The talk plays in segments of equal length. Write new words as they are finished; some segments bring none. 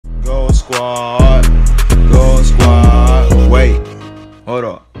Goldsquad, Goldsquad. Wait, hold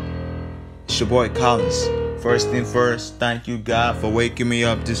up. It's your boy Collins. First thing first, thank you God for waking me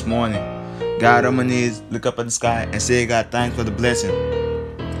up this morning. God on my knees, look up at the sky and say God thanks for the blessing.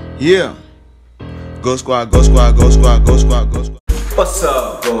 Yeah. Goldsquad, Goldsquad, Goldsquad, Goldsquad, Goldsquad. What's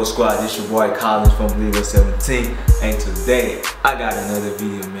up, Goldsquad? It's your boy Collins from BLEEDGOLD17, and today I got another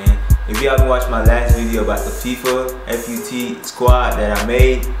video, man. If you haven't watched my last video about the FIFA FUT squad that I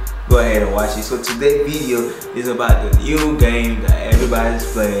made, go ahead and watch it. So today's video is about the new game that everybody's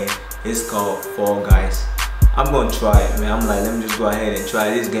playing. It's called Fall Guys. I'm gonna try it, man. I'm like, let me just go ahead and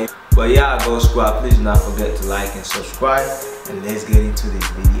try this game. But yeah, Goldsquad, please do not forget to like and subscribe, and let's get into this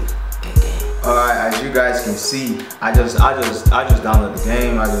video. Alright, as you guys can see, I just downloaded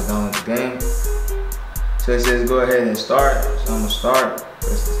the game. So it says go ahead and start. So I'm gonna start.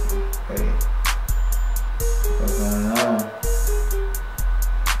 Okay. What's going on?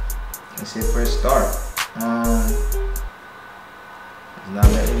 It says press start. It's not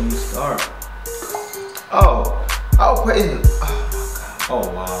letting me start. Oh, I'll put in. Oh my god. Oh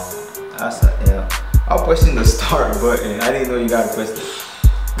wow. That's a L. I'll press in the start button. I didn't know you gotta press the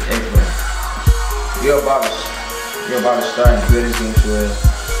X button. You're about to start and play this game for us.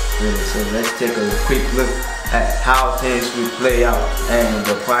 So let's take a quick look at how things will play out and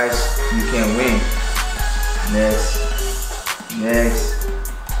the price you can win. Next.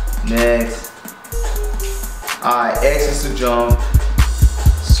 Alright, X is to jump.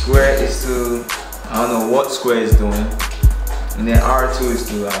 Square is to, I don't know what square is doing. And then R2 is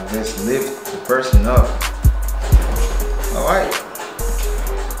to just lift the person up. Alright.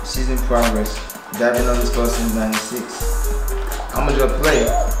 Season progress. Diving on this course since 96. I'm gonna just play.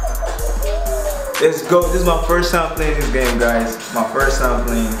 Let's go. This is my first time playing this game, guys. My first time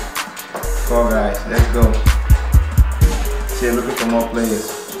playing Fall Guys. Let's go. See, looking for more players.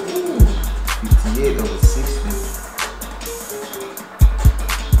 Ooh, 58 over 60.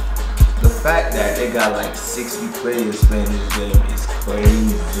 The fact that they got like 60 players playing this game is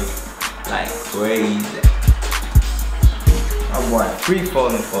crazy. Like crazy. My boy free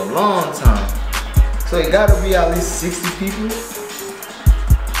falling for a long time. So it gotta be at least 60 people.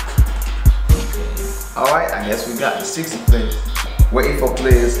 Okay. Alright, I guess we got the 60 players. Waiting for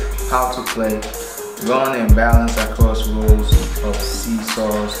players how to play. Run and balance across rows of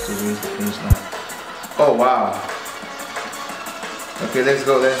seesaws to reach the finish line. Oh wow. Okay, let's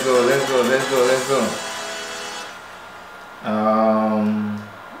go.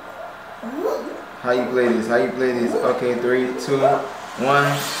 How you play this? Okay, 3, 2,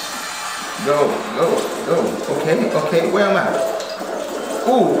 1. Go. Okay, where am I?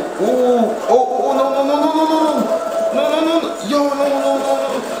 Oh, no. Yo, no.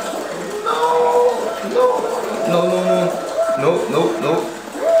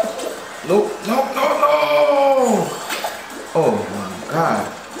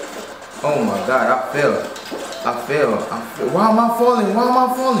 Oh my God, I fell. Why am I falling? Oh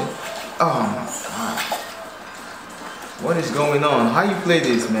my God. What is going on? How you play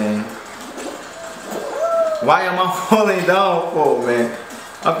this, man? Why am I falling down for, man?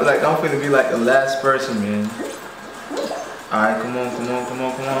 I feel like I'm finna be like the last person, man. Alright, come on.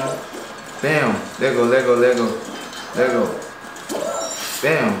 Bam. Let go.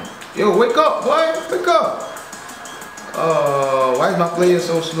 Bam. Yo, wake up, boy. Wake up. Why is my player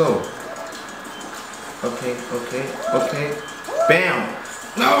so slow? Okay. Bam.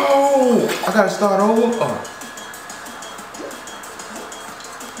 No! I gotta start over.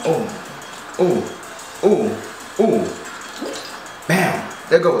 Oh. Bam.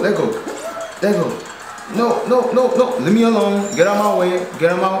 Let go. No. Leave me alone. Get out my way.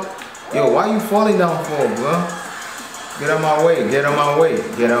 Yo, why you falling down for, bro? Get out my way.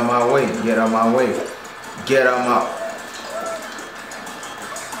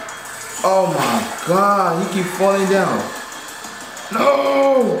 Oh my God, he keep falling down.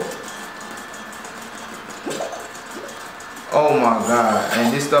 No! Oh my God,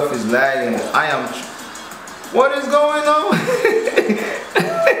 and this stuff is lagging. What is going on?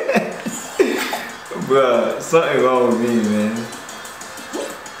 Bruh, something wrong with me, man.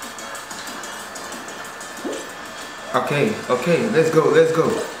 Okay, let's go.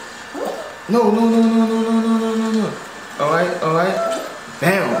 No. Alright.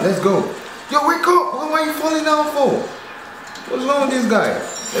 Bam, let's go. Yo, wake up. Why are you falling down for? What's wrong with this guy?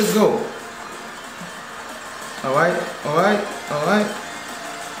 Let's go. Alright.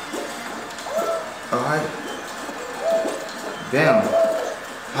 Damn.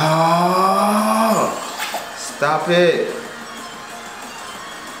 Stop it.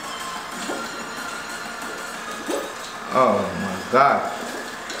 Oh my God.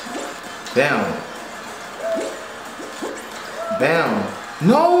 Bam. Bam.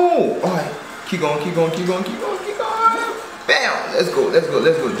 No! Alright. Keep going, keep going, keep going, keep going, keep going. Bam! Let's go, let's go,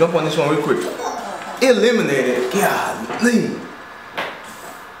 let's go. Jump on this one real quick. Eliminated. Golly.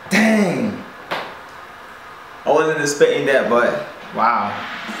 Dang. I wasn't expecting that, but wow.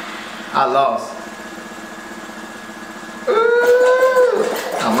 I lost. Ooh.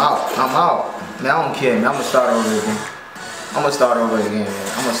 I'm out. I'm out. Man, I don't care, man. I'm gonna start over again. I'm gonna start over again, man.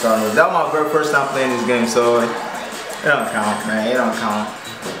 I'm gonna start over. That was my very first time playing this game, so it don't count, man. It don't count.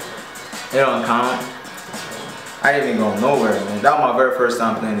 It don't count. I didn't even go nowhere, man. That was my very first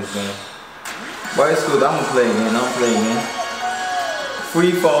time playing this game. But it's good. I'm gonna play again. I'm gonna play again.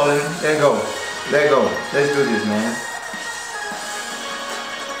 Free falling. There you go. There you go. Let's do this, man.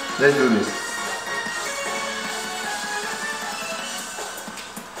 Let's do this.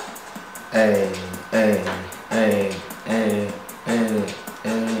 Hey, hey, hey, hey, hey,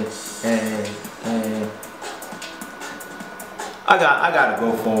 hey, hey, hey. I gotta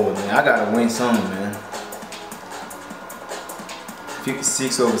go forward, man. I gotta win something, man.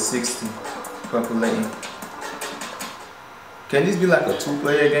 56 over 60. Calculating. Can this be like a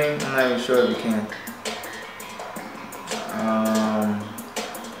 2-player game? I'm not even sure if it can.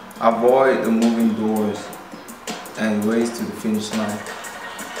 Avoid the moving doors and race to the finish line.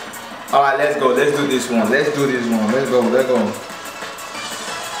 Alright, let's go. Let's do this one. Let's do this one. Let's go. Let's go.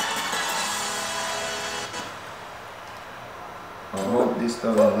 I hope this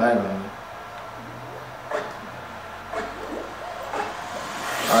stuff don't lag on me.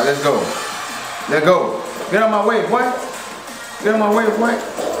 Alright, let's go. Let's go. Get out of my way, boy. Get out of my way, boy.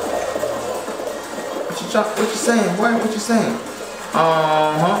 What you saying, boy? What you saying?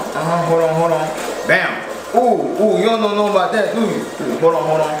 Hold on. Bam. Ooh, you don't know about that, do you? Ooh, hold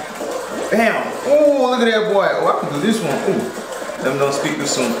on. Bam. Ooh, look at that boy. Oh, I can do this one. Ooh. Let me don't speak too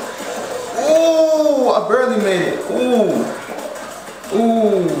soon. Ooh, I barely made it. Ooh. Oh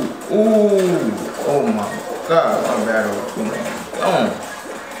my God, my battery.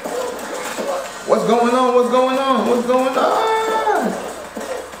 What's going on? What's going on? What's going on?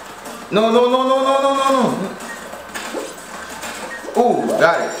 No. Ooh,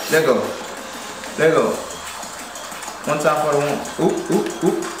 got it. Let go. Let go. One time for the one. Ooh.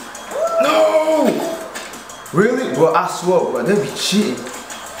 No! Really? Bro, I swear, bro, they be cheating.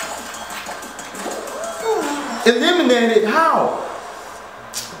 Eliminated? How?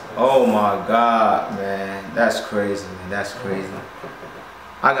 Oh my God, man. That's crazy, man. That's crazy.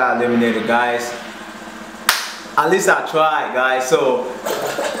 I got eliminated, guys. At least I tried, guys. So,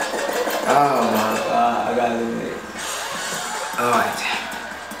 oh my God, I got eliminated.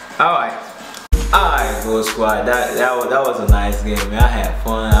 Alright, Gold Squad. That was a nice game, man. I had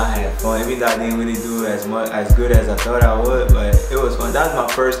fun. Even though I didn't really do as good as I thought I would, but it was fun. That was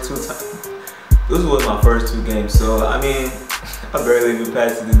my first 2 times. This was my first 2 games, so I mean, I barely even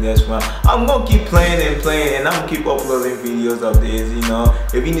passed to the next one. I'm gonna keep playing, and I'm gonna keep uploading videos of this, you know.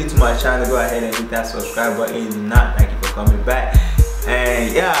 If you're new to my channel, go ahead and hit that subscribe button. If you're not, thank you for coming back.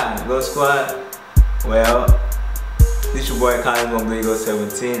 And yeah, Gold Squad, well, this your boy Collins from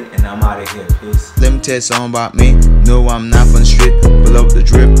BLEEDGOLD17, and I'm out of here. Peace. Let me tell you something about me. No, I'm not from the street. Below the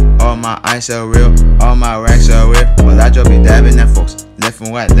drip. All my ice are real. All my racks are real. Well, I just be dabbing at folks. Left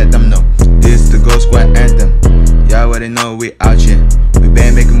and right, let them know. This is the Gold Squad anthem. Y'all already know we out here. We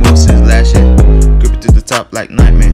been making moves since last year. Grip it to the top like Nightmare.